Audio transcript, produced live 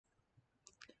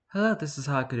Hello, this is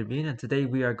Haku and today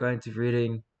we are going to be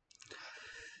reading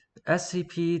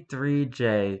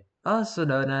SCP-3J, also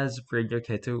known as Bring Your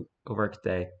Kid to Work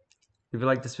Day. If you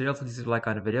like this video, please leave a like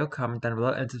on the video, comment down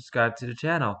below, and subscribe to the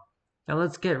channel. Now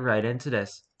let's get right into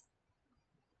this.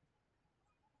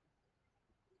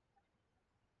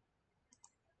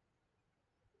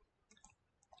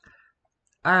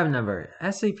 Item number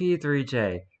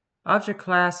SCP-3J, Object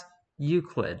Class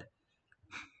Euclid.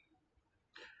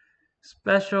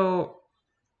 Special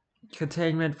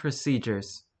Containment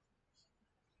Procedures.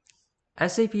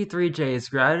 SCP-3J is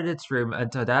grounded in its room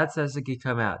until Dad says it can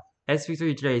come out.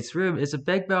 SCP-3J's room is a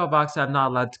big mailbox I'm not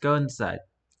allowed to go inside.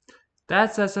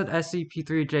 Dad says that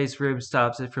SCP-3J's room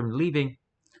stops it from leaving.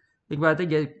 Think about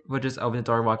it, it would just open the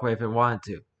door and walk away if it wanted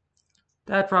to.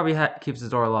 Dad probably keeps the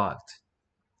door locked.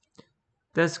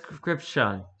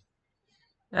 Description: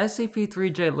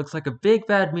 SCP-3J looks like a big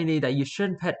bad meanie that you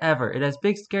shouldn't pet ever. It has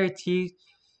big scary teeth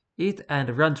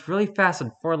and runs really fast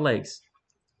on 4 legs.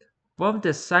 One of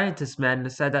the scientist men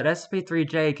said that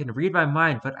SCP-3J can read my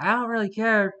mind, but I don't really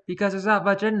care because there's not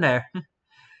much in there.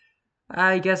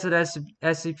 I guess that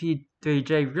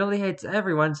SCP-3J really hates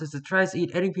everyone since it tries to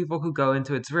eat any people who go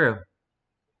into its room.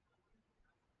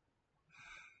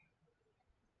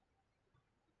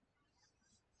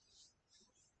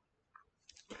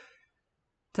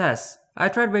 Test. I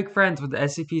tried to make friends with the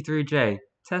SCP-3J.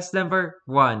 Test number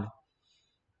 1.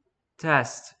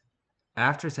 Test.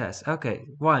 After test. Okay.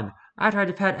 1. I tried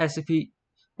to pet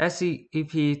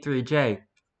SCP-3J.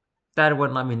 That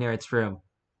wouldn't let me near its room.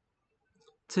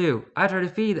 2. I tried to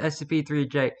feed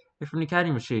SCP-3J from the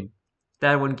candy machine.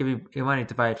 Dad wouldn't give me money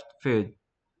to buy food.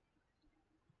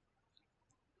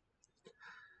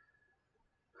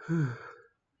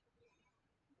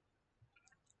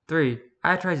 3.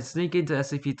 I tried to sneak into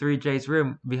SCP-3J's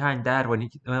room behind Dad when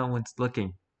no one's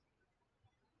looking.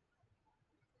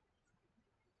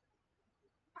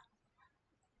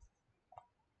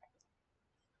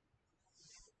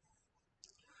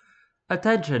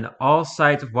 Attention, all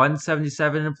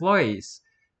Site-177 employees.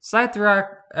 Site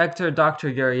Director Dr.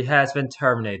 Yuri has been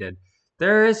terminated.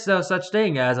 There is no such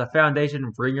thing as a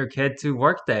Foundation Bring Your Kid to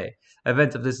Work Day.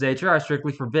 Events of this nature are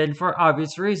strictly forbidden for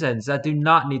obvious reasons that do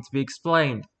not need to be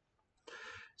explained.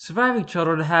 Surviving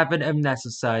children have been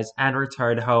amnesticized and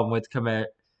returned home with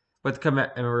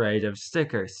commemorative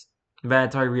stickers.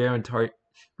 Mandatory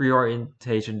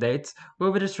reorientation dates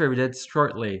will be distributed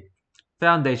shortly.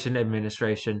 Foundation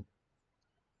Administration.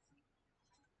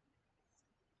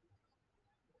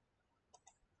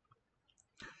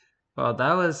 Well,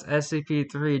 that was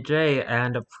SCP-3J,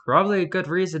 and probably a good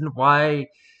reason why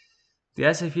the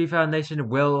SCP Foundation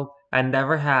will and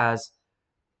never has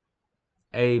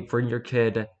a Bring Your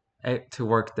Kid to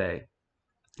Work Day.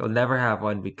 They'll never have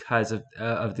one because of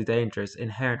the dangers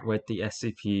inherent with the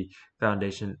SCP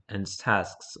Foundation and its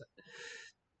tasks.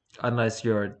 Unless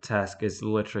your task is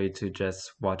literally to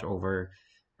just watch over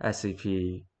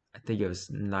SCP, I think it was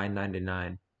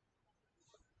 999.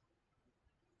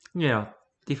 You know,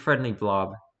 the friendly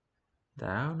blob that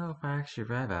I don't know if I actually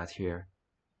read about here.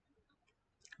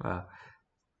 Well,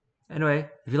 anyway,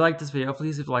 if you like this video,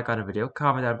 please leave a like on the video,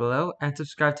 comment down below, and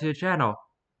subscribe to the channel.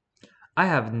 I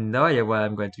have no idea what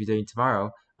I'm going to be doing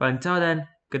tomorrow, but until then,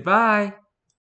 goodbye!